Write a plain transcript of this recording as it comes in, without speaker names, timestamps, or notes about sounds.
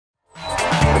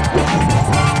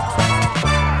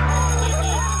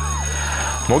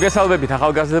მოგესალმებით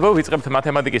ახალგაზრდებო, ვიწყებთ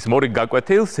მათემატიკის მორიგ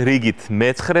გაკვეთილს, რიგით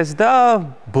მე-9-ს და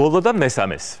ბოლოდან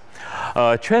მე-3-ს.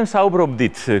 ჩვენ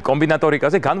საუბრობდით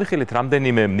კობინატორიკაზე, განვიხილეთ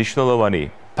რამდენიმე მნიშვნელოვანი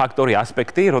ფაქტორი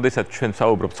ასპექტი, როდესაც ჩვენ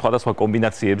საუბრობთ სხვადასხვა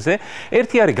კომბინაციებზე.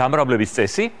 ერთი არის გამრავლების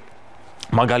წესი.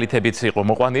 მაგალითებიც იყო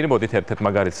მოყვანილი, მოდით ერთ-ერთ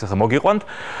მაგალითს მოგიყვანთ.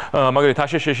 მაგალითად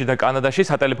აშშ-ში და კანადაში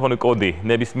სატელეფონო კოდი,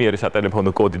 ნებისმიერი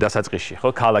სატელეფონო კოდი დასაწყისში,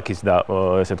 ხო, ქალაქის და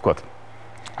ესე ვთქვათ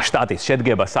შტატის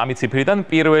შედგება 3 ციფრიდან,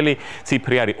 პირველი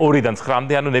ციფრი არის 2-დან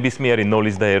 9-მდე, ანუ ნებისმიერი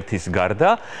 0-ის და 1-ის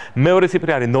გარდა, მეორე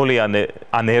ციფრი არის 0 ან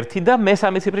 1 და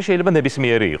მესამე ციფრი შეიძლება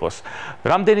ნებისმიერი იყოს.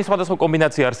 რამდენი სხვადასხვა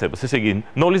კომბინაცია არსებობს, ესე იგი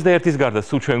 0-ის და 1-ის გარდა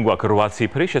სულ ჩვენ გვაქვს 8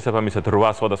 ციფრი, შესაბამისად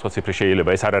 8 სხვადასხვა ციფრი შეიძლება,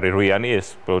 ეს არ არის რვიანი, ეს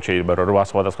შეიძლება 8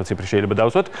 სხვადასხვა ციფრი შეიძლება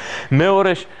დავსვათ.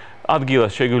 მეორე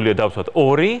ადგილას შეგვიძლია დავსვათ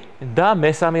 2 და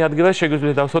მესამე ადგილას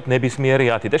შეგვიძლია დავსვათ ნებისმიერი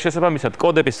 10 და შესაბამისად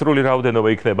კოდების სრული რაოდენობა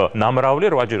იქნება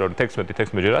ნამრავლი 8 × 2 16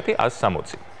 16 10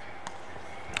 160.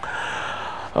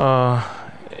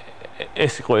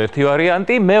 ეს იყო ერთი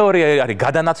ვარიანტი, მეორე არის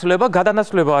გადანაცვლება.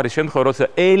 გადანაცვლება არის შემთხვევა, როცა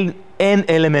n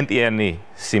ელემენტიანი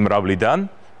სიმრავლიდან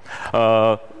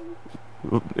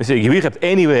ესე იგი ვიღებთ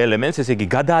n-ივე ელემენტს, ესე იგი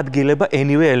გადაადგილება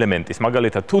n-ივე ელემენტის.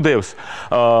 მაგალითად თუ დევს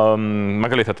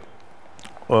მაგალითად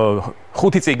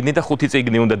 5 წიგნი და 5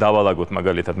 წიგნი უნდა დავალაგოთ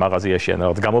მაგალითად მაღაზიაში ან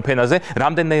რაღაც გამოფენაზე,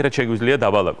 რამდენიერ შეგვიძლია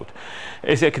დავალაგოთ.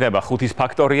 ეს ექნება 5-ის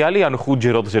ფაქტორიალი, ანუ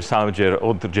 5 × 4 × 3 × 4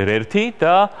 × 1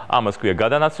 და ამას ქვია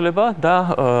გადანაცვლება და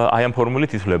აი ამ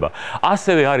ფორმულით ითვლება.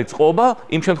 ასევე არის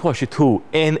წყობა იმ შემთხვევაში თუ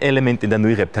n ელემენტიდან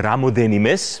ვიღებთ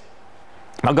რამოდენიმეს,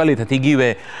 მაგალითად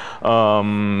იგივე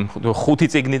 5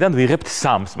 წიგნიდან ვიღებთ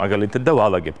 3-ს მაგალითად და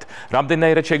ვალაგებთ.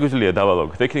 რამდენიერ შეგვიძლია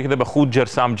დავალაგოთ? ეგ იქნება 5 ×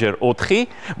 3 × 4,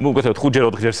 მოგესალმებით 5 ×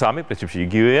 4 × 3, პრინციპში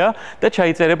იგივეა და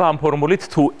ჩაიწერება ამ ფორმულით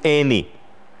თუ n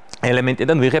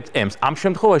ელემენტიდან ვიღებთ m-ს. ამ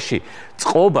შემთხვევაში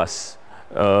წყობას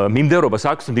მიმდევრობას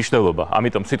აქვს მნიშვნელობა.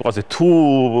 ამიტომ სიტყვაზე თუ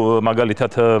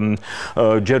მაგალითად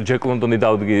ჯერ ჯეკლონდონი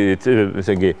დავდგით,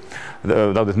 ესე იგი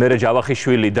დავდეთ მერე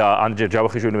ჯავახიშვილი და ან ჯერ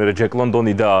ჯავახიშვილი მერე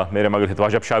ჯეკლონდონი და მერე მაგალითად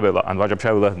ვაჟა-ფშაველა, ან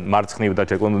ვაჟა-ფშაველა მარცხნივ და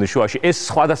ჯეკლონდონის შუაში, ეს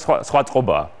სხვა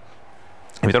წყობაა.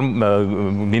 ამიტომ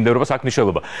მიმდევრობას აქვს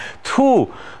მნიშვნელობა.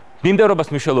 თუ მიმდევრობას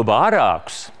მნიშვნელობა არ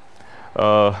აქვს,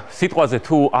 სიტყვაზე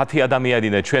თუ 10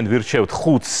 ადამიანიდან ჩვენ ვირჩევთ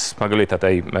 5-ს, მაგალითად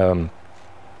აი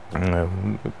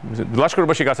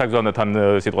ლაშქრობაში გასაგზავნოთ ან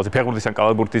სიტყვაზე ფეხბურთის ან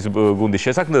კალათბურთის გუნდის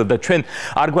შესაქმნელად და ჩვენ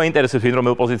არ გვაინტერესებს ვინ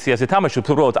რომელ პოზიციაზე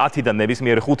თამაშობთ, უბრალოდ 10-დან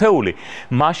ნებისმიერი 5-ეული,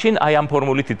 მაშინ აი ამ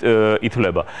ფორმულით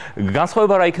ითვლება.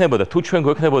 განსხვავება რა იქნებოდა, თუ ჩვენ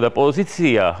გვექნებოდა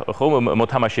პოზიცია, ხო,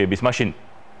 მოთამაშეების, მაშინ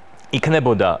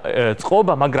იქნებოდა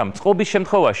წყობა, მაგრამ წყობის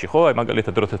შემთხვევაში, ხო, აი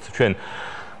მაგალითად როდესაც ჩვენ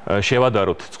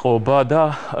შევადაროთ წყობა და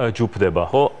ჯუფდება,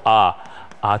 ხო, a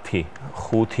 10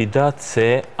 5 და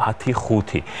c 10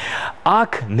 5.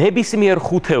 აქ ნებისმიერ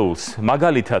 5-ეულს,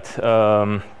 მაგალითად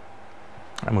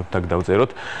ამიტომ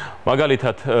დავწეროთ,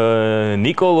 მაგალითად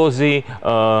ნიკოლოზი,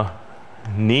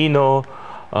 ნინო,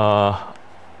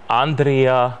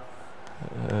 ანდრია,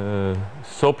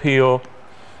 სოფიო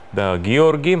და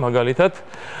გიორგი, მაგალითად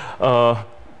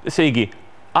ესე იგი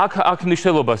აქ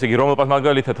მნიშვნელობას, იგი რომელსაც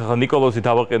მაგალითად ნიკოლოზი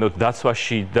დავაყენოთ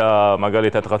დაცვაში და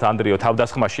მაგალითად ანდრიო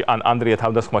თავდასხმაში ან ანდრია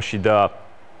თავდასხმაში და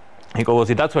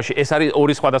ნიკოლოზი დაცვაში, ეს არის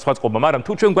ორი სხვადასხვა წყობა, მაგრამ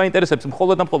თუ ჩვენ გვაინტერესებს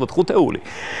მხოლოდ და მხოლოდ 5-ეული,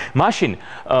 მაშინ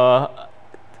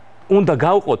უნდა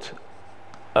გავყოთ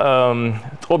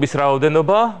წყობის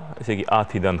რაოდენობა, ესე იგი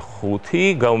 10-დან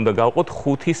 5, უნდა გავყოთ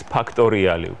 5-ის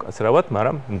ფაქტორიალი უკაცრავად,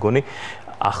 მაგრამ მგონი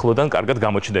ახლოდან კარგად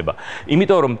გამოჩნდება.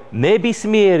 იმიტომ რომ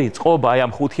ნებისმიერი წყობა აი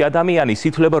ამ 5 ადამიანის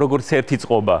ითვლება როგორც ერთი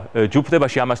წყობა.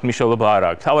 ჯუფდებაში ამას მნიშვნელობა არ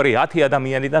აქვს. თავარი 10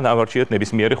 ადამიანიდან ავარჩიოთ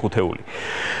ნებისმიერი 5-ეული.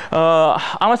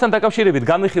 ამასთან დაკავშირებით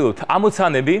განვიხილოთ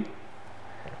ამოცანები.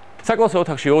 საკლასო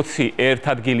ოთახში 20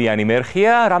 ერთადგილიანი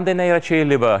მერხია, რამდენიერად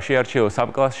შეიძლება შეარჩიოს ამ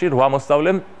კლასში 8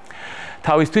 მოსწავლემ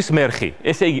თავისთვის მერხი.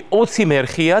 ესე იგი 20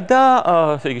 მერხია და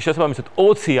ესე იგი შესაბამისად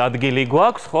 20 ადგილი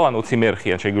გვაქვს, ხო, ან 20 მერხი,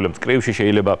 ან შეგვიძლია მწკრივში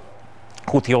შეიძლება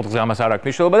 5-4-ზე ამას არ აქვს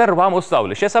მნიშვნელობა და 8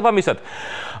 მოსწავლე. შესაბამისად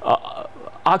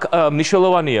აქ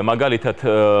მნიშვნელოვანია მაგალითად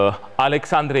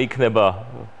ალექსანდრე იქნება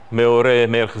მეორე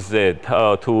მერხზე,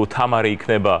 თუ თამარი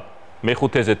იქნება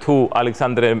მეხუთეზე, თუ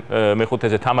ალექსანდრე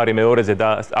მეხუთეზე, თამარი მეორეზე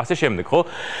და ასე შემდეგ, ხო?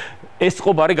 ეს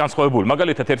წყობა არის განსხვავებული.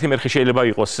 მაგალითად ერთი მერხი შეიძლება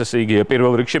იყოს, ესე იგი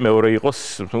პირველ რიგში, მეორე იყოს,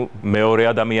 მეორე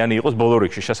ადამიანი იყოს ბოლო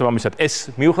რიგში. შესაბამისად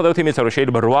ეს მიუხედავად იმისა, რომ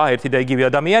შეიძლება 8 ერთი და იგივე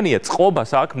ადამიანია, წყობას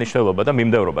აქვს მნიშვნელობა და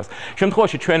მიმდევრობას.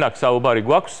 შემთხვევაში ჩვენ აქ საუბარი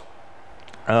გვაქვს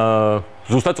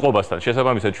ზუსტად წყობასთან.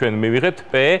 შესაბამისად ჩვენ მივიღებთ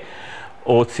p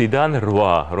 20-დან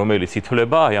 8, რომელიც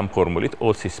ითვლება აი ამ ფორმულით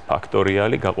 20-ის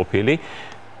ფაქტორიალი გაყოფილი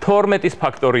 12-ის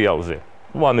ფაქტორიალზე.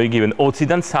 ანუ იგივე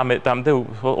 20-დან 13-მდე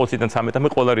 20-დან 13-მდე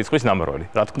ყველა რიცხვის ნამრავლი.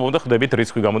 რა თქმა უნდა, ხდებით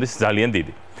რიცხვი გამოდის ძალიან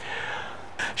დიდი.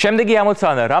 შემდეგი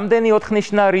ამოცანა, რამდენი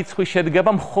ოთხნიშნა რიცხვი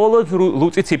შედგება მხოლოდ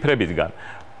ლუწი ციფრებისგან?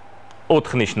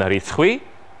 4 ნიშნა რიცხვი.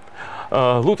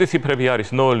 ლუწი ციფრები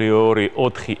არის 0, 2,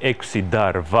 4, 6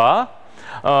 და 8.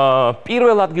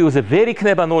 პირველ ადგილზე ვერ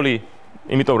იქნება 0,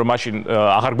 იმიტომ რომ მაშინ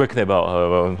აღარ გვექნება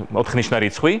 4 ნიშნა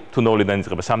რიცხვი, თუ 0-დან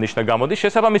იწყება 3 ნიშნა გამოდის.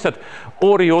 შესაბამისად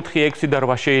 2, 4, 6 და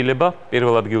 8 შეიძლება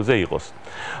პირველ ადგილზე იყოს.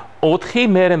 4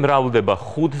 მერე მრავლდება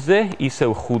 5-ზე,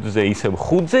 ისევ 5-ზე, ისევ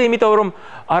 5-ზე, იმიტომ რომ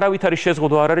არავით არის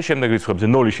შეზღუდვა არ არის შემდეგ რიცხვებზე.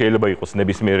 0 შეიძლება იყოს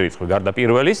ნებისმიერი რიცხვი გარდა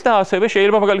პირველის და ასევე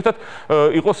შეიძლება მაგალითად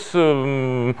იყოს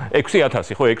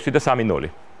 6000, ხო, 6 და 3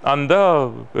 0. ან და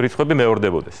რიცხვები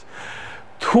მეორდებოდეს.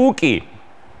 თუ კი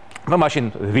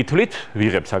მაშინ ვითვლით,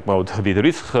 ვიღებ საკმაოდ დიდ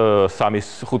რიცხვს,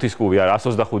 5-ის კუბი არა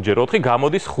 125 ჯერ 4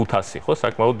 გამოდის 500, ხო,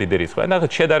 საკმაოდ დიდი რიცხვი.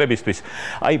 ნახეთ, შედარებისთვის,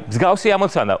 აი, მსგავსი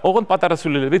ამოცანა, ოღონდ პატარა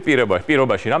სულელებით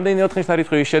პირობაში, რამდენი ოთხნიშნა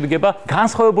რიცხვი შედგება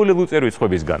განსხვავებული ლუწერ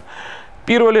რიცხვებისგან.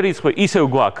 პირველი რიცხვი ისევ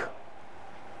გვაქვს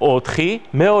 4,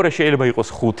 მეორე შეიძლება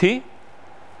იყოს 5.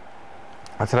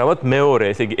 აცრავად, მეორე,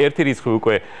 ესე იგი, ერთი რიცხვი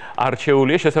უკვე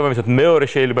არჩეულია, შესაბამისად, მეორე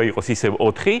შეიძლება იყოს ისევ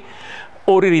 4.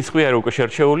 ორი რიცხვი არა უკვე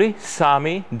შერჩეული,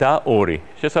 3 და 2.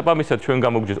 შესაბამისად, ჩვენ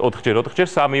გამოგვიჭირს 4 ჯერ 4 ჯერ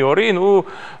 3 2, ნუ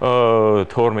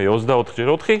 12 24 ჯერ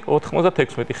 4,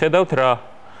 96. ხედავთ რა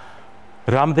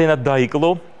რამდენად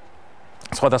დაიკლო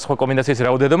სხვადასხვა კომბინაციის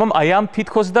რაოდენობამ, აი ამ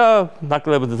თითქოს და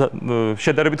ნაკლებ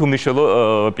შედარებით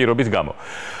უმნიშვნელო პირობის გამო.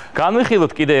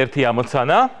 განვიხილოთ კიდე ერთი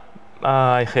ამოცანა.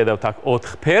 აი ხედავთ აქ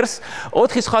 4 ფერს.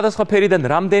 4 სხვადასხვა ფერიდან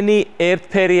რამდენი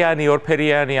ერთფერიანი,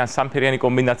 ორფერიანი ან სამფერიანი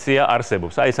კომბინაცია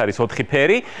არსებობს? აი ეს არის 4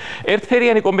 ფერი.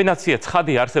 ერთფერიანი კომბინაცია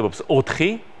ცხადი არსებობს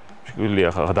 4.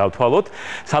 შეგვიძლია დავთვალოთ.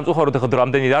 სამწუხაროდ ახლა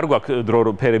რამდენი არ გვაქვს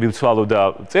დრო ფერები ვცვალო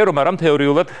და წერო, მაგრამ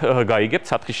თეორიულად გაიგებთ,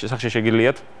 სახში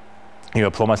შეგიძლიათ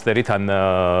ფლომასტერით ან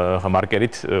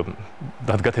მარკერით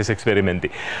დადგათ ეს ექსპერიმენტი.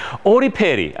 ორი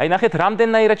ფერი, აი ნახეთ,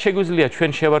 რამდენნაირად შეგვიძლია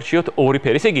ჩვენ შევარჩიოთ ორი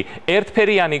ფერი. ესე იგი,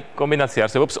 ერთფერიანი კომბინაცია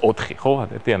არსებობს 4,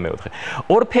 ხო? ერთი ან მეოთხე.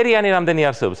 ორფერიანი რამდენი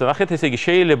არსებობს? ნახეთ, ესე იგი,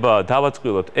 შეიძლება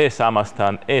დავაწყვილოთ ეს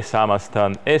ამასთან, ეს ამასთან,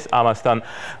 ეს ამასთან.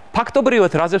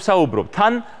 ფაქტობრივად რაზე ვსაუბრობ?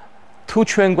 თან თუ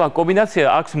ჩვენ გვაქვს კომბინაცია,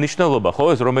 აქვს მნიშვნელობა,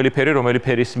 ხო, ეს რომელი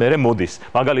ფერის მერე მოდის.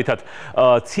 მაგალითად,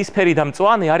 ცისფერი და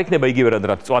მწვანე არ იქნება იგივე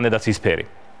რა მწვანე და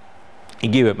ცისფერი.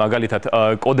 იგივე მაგალითად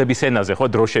კოდების ენაზე, ხო,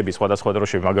 დროშები, სხვადასხვა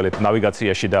დროშები, მაგალითად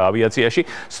ნავიგაციაში და ავიაციაში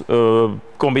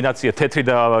კომბინაცია თეთრი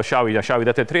და შავი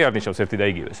და თეთრი არ ნიშნავს ერთი და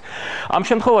იგივეს. ამ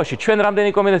შემთხვევაში ჩვენ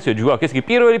რამდენი კომბინაცია გვაქვს? ეს იგი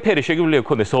პირველი ფერი შეგვიძლია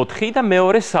გქონდეს 4 და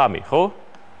მეორე 3, ხო?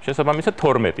 შესაბამისად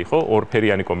 12, ხო?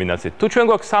 ორფერიანი კომბინაცია. თუ ჩვენ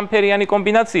გვაქვს სამფერიანი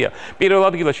კომბინაცია, პირველ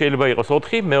ადგილას შეიძლება იყოს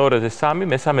 4, მეორეზე 3,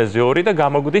 მესამეზე 2 და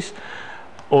გამოგვდის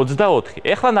 24.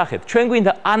 ეხლა ნახეთ, ჩვენ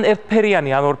გვინდა ან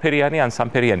ერთფერიანი, ან ორფერიანი, ან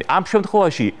სამფერიანი. ამ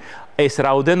შემთხვევაში ეს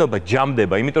რაოდენობა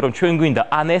ჯამდება, იმიტომ რომ ჩვენ გვინდა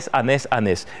ან ეს.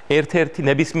 ერთ-ერთი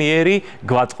ნებისმიერი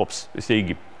გვაწყობს, ესე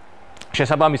იგი.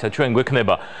 შესაბამისად ჩვენ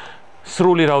გვექნება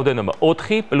სრული რაოდენობა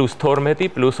 4 +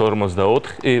 12 +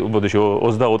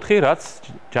 24, რაც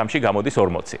ჯამში გამოდის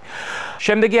 40.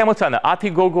 შემდეგი ამოცანა,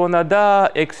 10 გოგონა და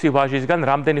 6 ვაჟისგან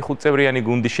რამდენი ხუთწევრიანი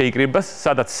გუნდი შეიკრიბება,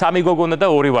 სადაც 3 გოგონა და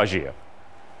 2 ვაჟია.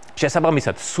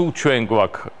 შესაბამისად, სულ ჩვენ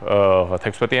გვაქვს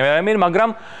 16 ადამიანი,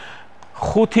 მაგრამ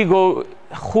 10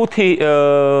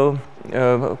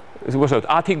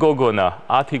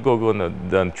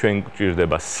 გოგონიდან ჩვენ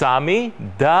გვჭირდება 3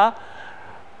 და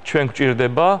ჩვენ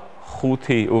გვჭირდება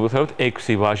 5, უბრალოდ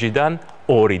 6 ვაჟიდან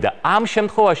 2 და ამ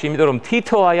შემთხვევაში, იმიტომ რომ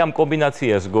თითო აი ამ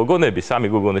კომბინაციას გოგონების,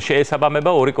 3 გოგონა შეესაბამება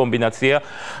 2 კომბინაცია,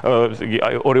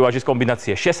 2 ვაჟის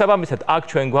კომბინაცია. შესაბამისად, აქ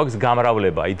ჩვენ გვაქვს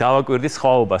გამრავლება. აი დავაკვირდით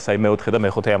სხვაობას, აი მეოთხე და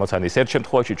მეხუთე ამოცანის. ერთ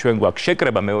შემთხვევაში ჩვენ გვაქვს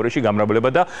შეკრება, მეორეში გამრავლება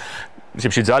და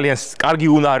ისებში ძალიან კარგი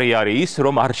უნარი არის ის,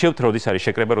 რომ არჩევთ, როდის არის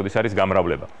შეკრება, როდის არის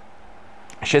გამრავლება.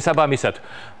 შესაბამისად,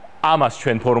 ამას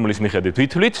ჩვენ ფორმულის მიხედვით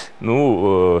ვითვლით,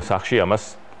 ნუ სახში ამას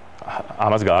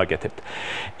გააკეთებთ.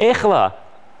 ეხლა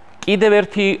კიდევ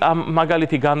ერთი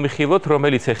მაგალითი განვიხილოთ,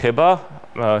 რომელიც ეხება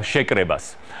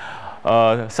შეკრებას.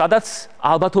 სადაც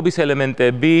ალბათობის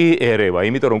ელემენტები ერევა,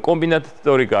 იმიტომ რომ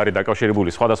კობინატორიკა არის დაკავშირებული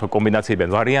სხვადასხვა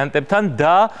კომბინაციებიან ვარიანტებთან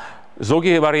და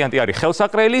ზოგი ვარიანტი არის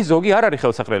ხელსაყრელი, ზოგი არ არის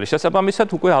ხელსაყრელი. შესაბამისად,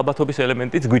 უკვე ალბათობის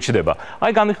ელემენტიც გვიჩნდება.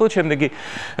 აი განვიხილოთ შემდეგი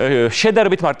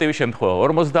შედარებით მარტივი შემთხვევა.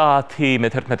 50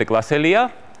 მე-11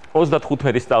 კლასელია,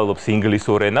 35 სწავლობს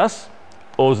ინგლისურ ენას,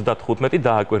 35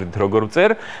 დააკვირდით როგორ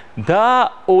ვწერ და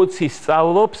 20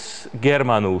 სწავლობს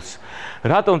გერმანულს.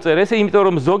 რატომ წერ ესე? იმიტომ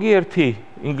რომ ზოგიერთი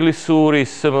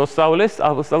ინგლისურის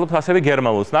სწავლობს ასევე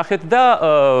გერმანულს. ნახეთ და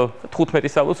 15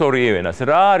 სწავლობს ორივე ენას.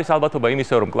 რა არის ალბათობა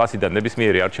იმისა, რომ კლასიდან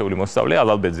ნებისმიერი არჩეული მოსწავლე,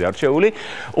 ალალბედზე არჩეული,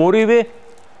 ორივე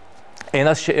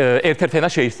ენას ერთ-ერთ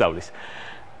ენას შეისწავლის.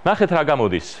 ნახეთ რა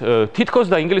გამოდის. თითქოს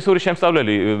და ინგლისური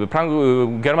შემსწავლელი,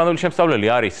 გერმანული შემსწავლელი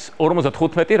არის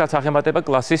 55, რაც აღემატება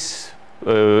კლასის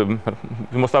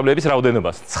მოსწავლეების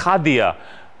რაოდენობას. ცხადია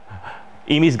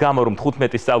იმის გამო რომ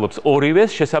 15 სწავლობს ორივეს,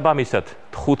 შესაბამისად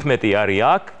 15 არის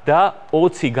აქ და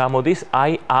 20 გამოდის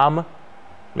აი ამ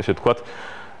ესე ვთქვათ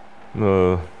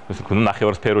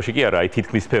ნახევარ სფეროში კი არა, აი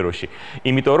თითქმის სფეროში.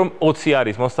 იმიტომ რომ 20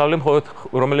 არის მოსწავლე,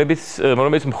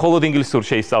 რომელიც მხოლოდ ინგლისურ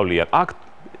შეისწავლიან. აქ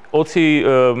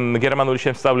 20 გერმანული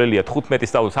შემსწავლელია, 15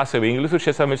 სწავლობს ასევე ინგლისურ,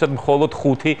 შესაბამისად მხოლოდ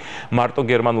 5 მარტო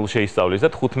გერმანულ შეისწავლის და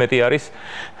 15 არის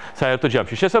საერთო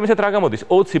ჯამში. შესაბამისად რა გამოდის?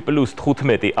 20 +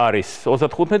 15 არის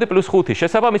 35 + 5.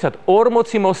 შესაბამისად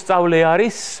 40 მოსწავლე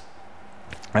არის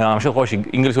ამ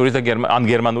შემთხვევაში ინგლისურის და ან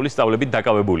გერმანულის სწავლებით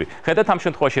დაკავებული. ხედავთ ამ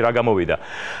შემთხვევაში რა გამოვიდა?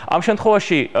 ამ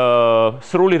შემთხვევაში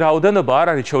სრული რაოდენობა არ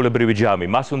არის ჩვეულებრივი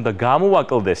ჯამი, მას უნდა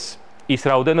გამოვაკლდეს ის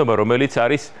რაოდენობა, რომელიც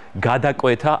არის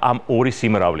გადაკვეთა ამ ორი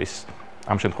სიმრავლის.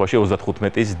 ამ შემთხვევაში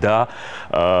 35-ის და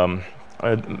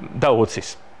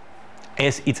 20-ის.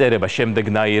 ეს იწერება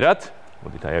შემდეგნაირად.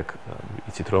 მოდით აი აქ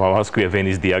იცით რომ ამას ქვია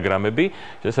ვენის დიაგრამები.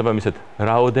 შესაბამისად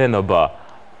რაოდენობა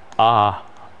A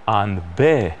ან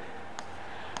B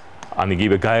ან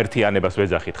იგივე გაერთიანებას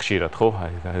ვეძახით ხშირად, ხო?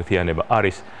 აი გაერთიანება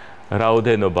არის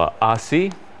რაოდენობა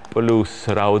A-სი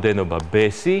პლუს რაოდენობა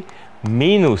B-სი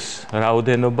მინუს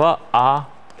რაოდენობა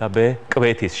A და B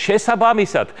კვეთის.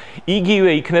 შესაბამისად,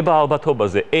 იგივე იქნება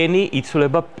ალბათობაზე n-ი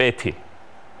იცვლება p-ი.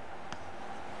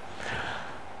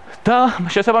 და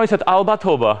შესაბამისად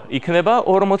ალბათობა იქნება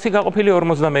 40 გაყოფილი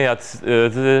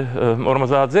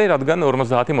 50-ზე, რადგან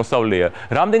 50 მოსწავლეა.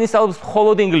 რამდენი სწავლობს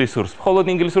მხოლოდ ინგლისურს? მხოლოდ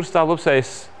ინგლისურს სწავლობს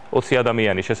ეს 20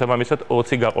 ადამიანი, შესაბამისად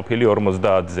 20 გაყოფილი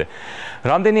 50-ზე.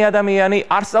 რამდენი ადამიანი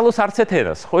არ სწავლობს არც ერთ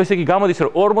ენას? ხო, ესე იგი გამოდის,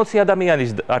 რომ 40 ადამიანი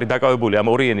არის დაკავებული ამ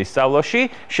ორი ენის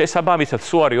სწავლაში, შესაბამისად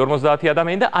სულ არის 50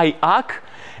 ადამიანი და აი აქ,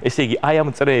 ესე იგი აი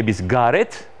ამ წრეების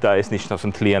გარეთ და ეს ნიშნავს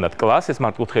მთლიანად კლასს, ეს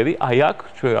მართკუთხედი, აი აქ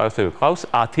ჩვენ ასევე გვყავს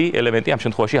 10 ელემენტი, ამ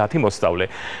შემთხვევაში 10 მოსწავლე.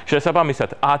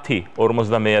 შესაბამისად 10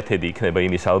 50-ი იქნება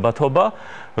იმის ალბათობა,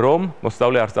 რომ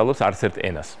მოსწავლე არ სწავლობს არც ერთ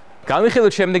ენას. განვიხილოთ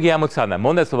შემდეგი ამოცანა.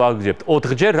 მონდაც ვაგრძელებთ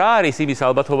 4-ჯერ, რა არის იმის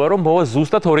ალბათობა, რომ მოვა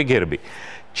ზუსტად 2 გერბი.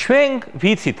 ჩვენ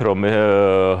ვიცით, რომ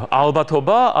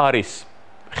ალბათობა არის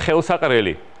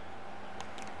ხელსაყრელი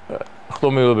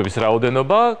ხდომილობების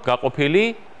რაოდენობა გაყოფილი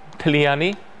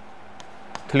თლიან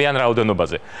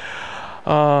რაოდენობაზე.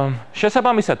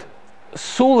 შესაბამისად,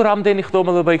 სულ რამდენი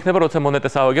ხდომილობა იქნება, როცა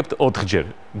მონეტას ავაგებთ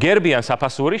 4-ჯერ. გერბიან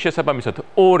საფასური, შესაბამისად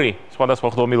 2 სხვადასხვა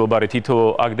ხდომილობა არის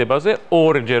თითო აგდებაზე,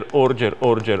 2-ჯერ 2-ჯერ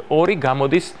 2-ჯერ 2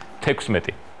 გამოდის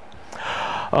 16.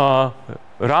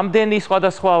 რამდენი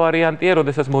სხვადასხვა ვარიანტია,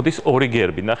 როდესაც მოდის 2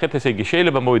 გერბი. ნახეთ, ესე იგი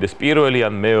შეიძლება მოვიდეს პირველი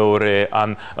ან მეორე,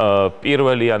 ან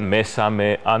პირველი ან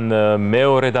მესამე, ან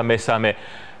მეორე და მესამე.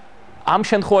 ამ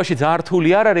შემთხვევაში ძალიან რთული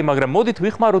არ არის, მაგრამ მოდით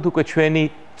ვიხმაროთ უკვე ჩვენი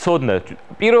ცოდნა.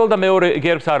 პირველ და მეორე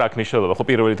გერბს არ აქვს მნიშვნელობა, ხო,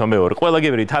 პირველი და მეორე. ყველა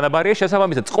გერბი თანაბარია,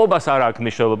 შესაბამისად წყობას არ აქვს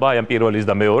მნიშვნელობა, აი ამ პირველის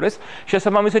და მეორეს.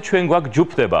 შესაბამისად ჩვენ გვაქვს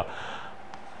ჯგუფდება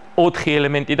 4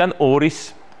 ელემენტიდან 2-ის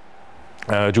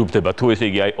ჯგუფდება. თუ ესე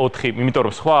იგი აი 4, იმიტომ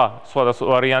რომ სხვადასხვა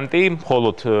ვარიანტი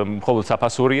მხოლოდ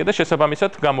საფასურია და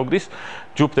შესაბამისად გამოგდის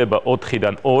ჯგუფდება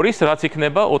 4-დან 2-ის, რაც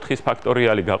იქნება 4-ის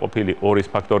ფაქტორიალი გაყოფილი 2-ის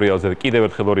ფაქტორიალზე და კიდევ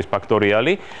ერთხელ 2-ის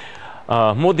ფაქტორიალი.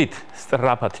 მოდით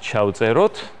სწრაფად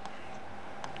ჩავწეროთ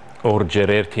 2-ჯერ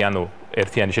 1, ანუ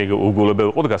ერთიანი შეიძლება უგულებელ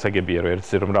იყოს, გასაგებია რომ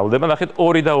 1-ზე რომ მრავლდება. ნახეთ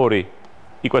 2 და 2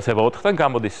 იკვეცება 4-დან,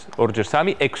 გამოდის 2-ჯერ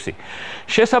 3, 6.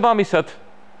 შესაბამისად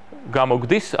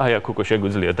გამოგდის, აი აქ უკვე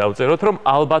შეგვიძლია დავწეროთ, რომ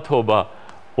ალბათობა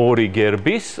 2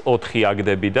 გერბის 4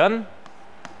 აგდებიდან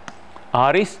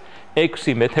არის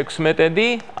 6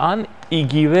 მე-16 ან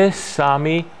იგივე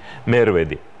 3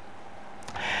 მე-8.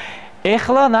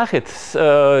 ეხლა ნახეთ,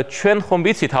 ჩვენ ხომ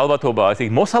ვიცით ალბათობა, ესე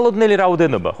იგი მოსალოდნელი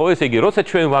რაოდენობა, ხო, ესე იგი როცა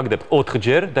ჩვენ ვაგდებთ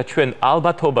 4-ჯერ და ჩვენ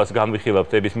ალბათობას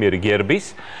განვიხილავთ ნებისმიერი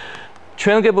გერბის,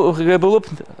 ჩვენ გებულობთ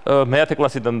მე-10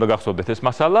 კლასიდან უნდა გახსოვდეთ ეს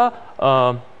მასალა,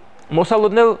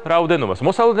 მოსალოდნელ რაოდენობას.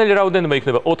 მოსალოდნელი რაოდენობა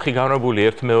იქნება 4 განრებული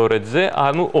 1/2-ზე,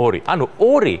 ანუ 2. ანუ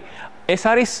 2 ეს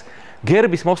არის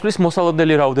გერბის მოსვლის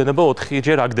მოსალოდნელი რაოდენობა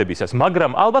 4-ჯერ აგდებისას,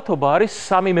 მაგრამ ალბათობა არის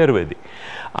 3/8.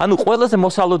 ანუ ყველაზე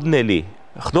მოსალოდნელი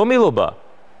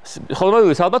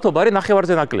ხდომილობის ალბათობა არის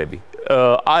ნახევარზე ნაკლები.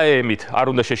 AM-ით არ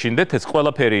უნდა შეშინდეთ, ეს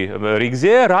ყველაფერი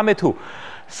რიგზეა, რამე თუ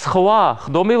სხვა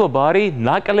ხდომილობა არის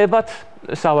ნაკლებად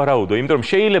სავარაუდო, იმიტომ რომ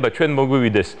შეიძლება ჩვენ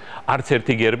მოგვივიდეს არც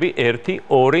ერთი გერბი, 1, 2,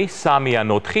 3 ან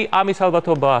 4, ამის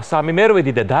ალბათობა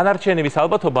 3/8 და დანარჩენების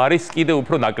ალბათობა არის კიდევ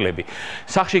უფრო ნაკლები.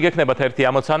 სახში გექნებათ ერთი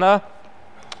ამოცანა,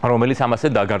 რომელიც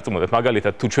ამასე დაგარწმუნებთ.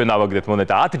 მაგალითად, თუ ჩვენ ავაგდეთ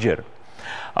მონეტა 10-ჯერ,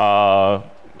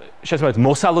 შესაბამისად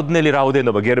მოსალოდნელი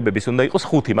რაოდენობა გერბების უნდა იყოს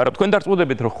 5, მაგრამ თქვენ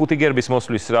დარწმუნდებით, რომ 5 გერბის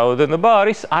მოსვლის რაოდენობა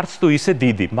არის არც თუ ისე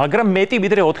დიდი, მაგრამ მეტი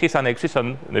ვიდრე 4-ის ან 6-ის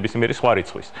ან ნებისმიერი სხვა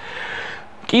რიცხვის.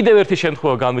 კიდევ ერთი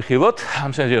შემთხვევა განვიხილოთ,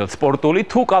 ამ შემთხვევაში სპორტული,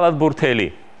 თუ კალათბურთელი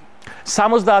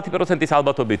 70%-ის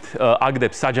ალბათობით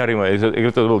აგდებს საჯარიმო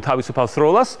ეგრეთ წოდებულ თავისუფალ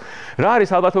სროლას. რა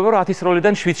არის ალბათობა, რომ 10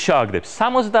 სროლიდან 7 შეაგდებს?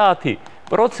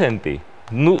 70%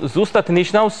 ზუსტად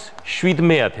ნიშნავს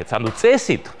 7/10-ს. ანუ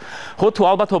წესით, ხო თუ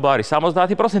ალბათობა არის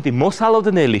 70%,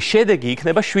 მოსალოდნელი შედეგი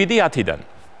იქნება 7/10-დან.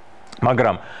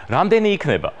 მაგრამ რამდენი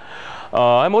იქნება?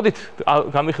 აი მოდით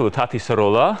განვიხილოთ 10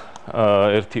 სროლა,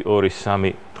 1 2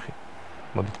 3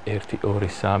 მოდით 1 2 3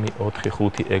 4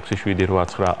 5 6 7 8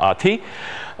 9 10.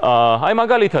 აი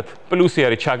მაგალითად პლუსი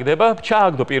არის ჩაგდება,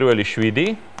 ჩააგდო პირველი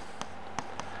 7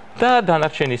 და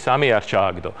დანარჩენი 3 არ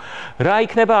ჩააგდო. რა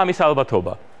იქნება ამის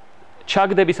ალბათობა?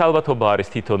 ჩაგდების ალბათობა არის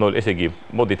თითო 0, ესე იგი,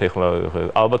 მოდით ახლა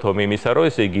ალბათობა იმისა, რომ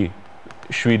ესე იგი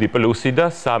 7 პლუსი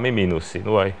და 3 მინუსი.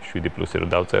 ნუ აი 7 პლუსი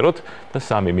რომ დავწეროთ და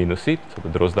 3 მინუსი, ცოტა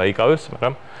დროს დაიკავებს,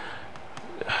 მაგრამ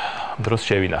დროს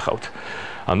შევინახავთ.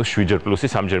 ანუ 7-ჯერ პლუსი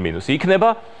 3-ჯერ მინუსი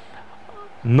იქნება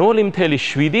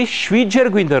 0.7, 7-ჯერ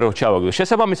გვინდა რომ ჩავაგდოთ.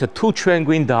 შესაბამისად, თუ ჩვენ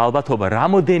გვინდა ალბათობა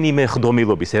რამოდენიმე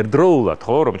ხდომილობის ერთდროულად,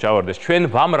 ხო, რომ ჩავარდეს, ჩვენ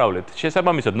ვამრავლეთ.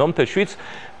 შესაბამისად, 0.7-ს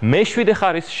მე-7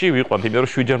 ხარისხში ვიყვანთ, იმიტომ რომ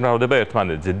 7-ჯერ მრავლდება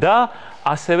ერთმანეთზე და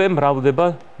ასევე მრავლდება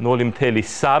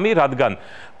 0.3, რადგან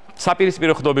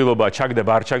საპირისპირო ხდომილობა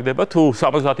ჩაგდება, არ ჩაგდება, თუ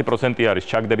 70% არის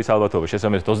ჩაგდების ალბათობა,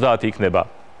 შესაბამისად 30 იქნება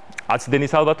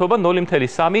აცდენის ალბათობა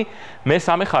 0.3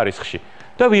 მე-3 ხარისხში.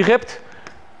 და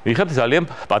ვიღებთ ძალიან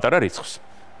პატარა რიცხვს.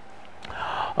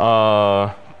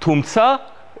 თუმცა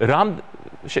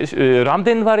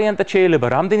რამდენ ვარიანტად შეიძლება,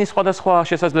 რამდენი სხვადასხვა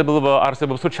შესაძლებლობა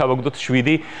არსებობს, რომ ჩავაგდოთ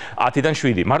 7 10-დან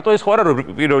 7. მარტო ეს ხო არა, რომ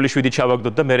პირველი 7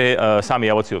 ჩავაგდოთ და მერე 3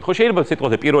 ავაცილოთ. ხო შეიძლება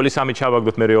სიტყვაზე პირველი 3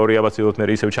 ჩავაგდოთ, მერე 2 ავაცილოთ,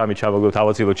 მერე ისევ 3 ჩავაგდოთ,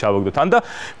 ავაცილოთ, ჩავაგდოთ, ან და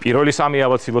პირველი 3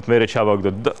 ავაცილოთ, მერე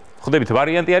ჩავაგდოთ. ხვდებით,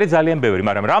 ვარიანტი არის ძალიან ბევრი,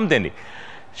 მაგრამ რამდენი?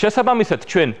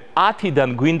 შესაბამისად, ჩვენ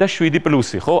 10-დან გვინდა 7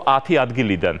 პლუსი, ხო? 10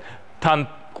 ადგილიდან. თან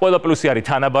ყველა პლუსი არის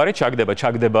თანაბარი, ჩაგდება.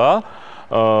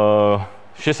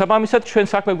 შესაბამისად, ჩვენ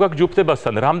საქმე გვაქვს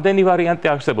ჯუფდებასთან. რამდენი ვარიანტი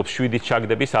არსებობს 7-ის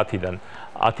ჩაგდების 10-დან?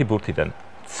 10 ბურთიდან.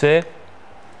 C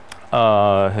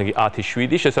 10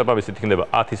 7, შესაბამისად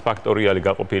იქნება 10-ის ფაქტორიალი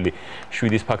გაყოფილი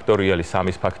 7-ის ფაქტორიალი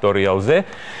 3-ის ფაქტორიალზე.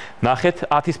 ნახეთ,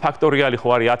 10-ის ფაქტორიალი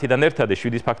ხო არის 10-დან 1-მდე,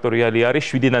 7-ის ფაქტორიალი არის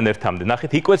 7-დან 1-მდე.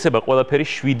 ნახეთ, იკვეცება ყველაფერი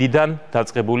 7-დან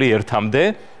დაწყებული 1-მდე.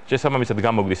 შესაბამისად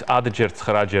გამოგვდის 10-ჯერ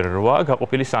 9-ჯერ 8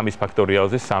 გაყოფილი 3-ის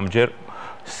ფაქტორიალზე 3-ჯერ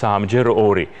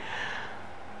 2.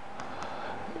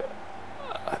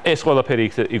 ეს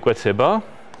ყველაფერი იკვეცება,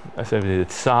 ასე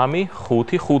ვთქვით, 3,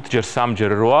 5, 5-ჯერ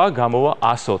 3-ჯერ 8 გამოვა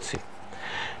 120.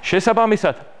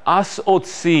 შესაბამისად,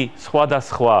 120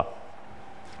 სხვადასხვა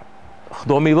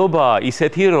ხდომილობაა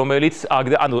ისეთი, რომელიც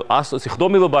ანუ 120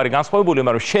 ხდომილობა არის განსხვავებული,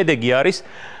 მაგრამ შედეგი არის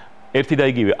ერთი და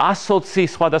იგივე.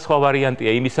 120 სხვადასხვა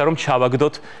ვარიანტია იმისა, რომ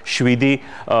ჩავაგდოთ 7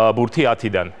 ბურთი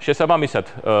 10-დან. შესაბამისად,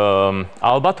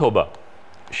 ალბათობა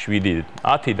 7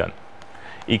 10-დან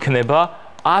იქნება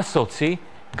 120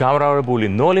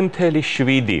 გამრავლებული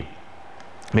 0.7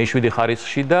 მე-7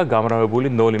 ხარისხში და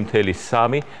გამრავლებული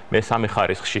 0.3 მე-3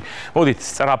 ხარისხში. მოდით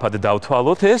სწრაფად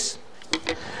დავთვალოთ ეს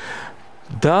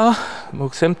და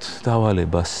მოგცემთ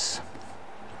დავალებას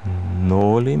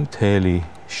 0.7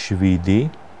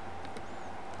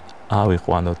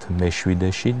 ავიყვანოთ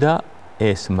მე-7-ში და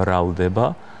ეს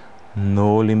მრავლდება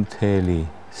 0.3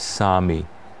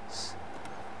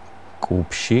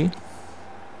 კუბში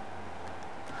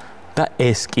და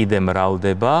ეს კიდე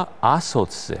მრავლდება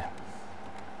 120-ზე.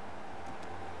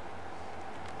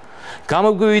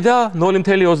 გამოგვივიდა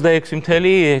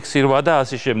 0.26.8 და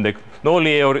ასე შემდეგ.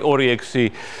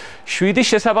 0.267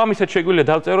 შესაბამისად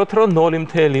შეგვიძლია დავწეროთ, რომ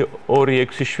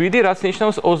 0.267, რაც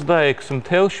ნიშნავს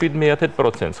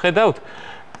 26.7%. ხედავთ?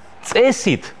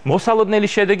 წესით მოსალოდნელი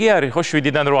შედეგი არის, ხო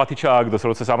 7-დან 8 ჩააგდოს,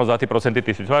 როცა 70%-ით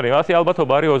ისმის, მაგრამ ასე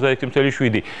ალბათობა არის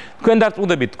 26.7. თქვენ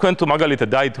დარწმუნდებით, თქვენ თუ მაგალითად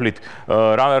დაითვლით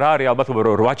რა არის ალბათობა,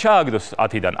 რომ 8 ჩააგდოს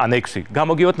 10-დან, ან 6,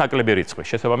 გამოგივათ ნაკლები რიცხვი.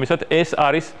 შესაბამისად, ეს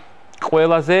არის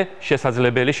ყველაზე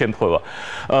შესაძლებელი შემთხვევა.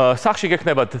 სახში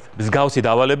გექნებათ მსგავსი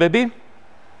დავალებები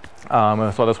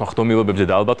სხვადასხვა ხდომილობებზე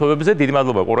და ალბათობებზე. დიდი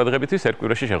მადლობა ყურადღებისთვის, ერთ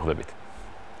კვირაში შევხვდებით.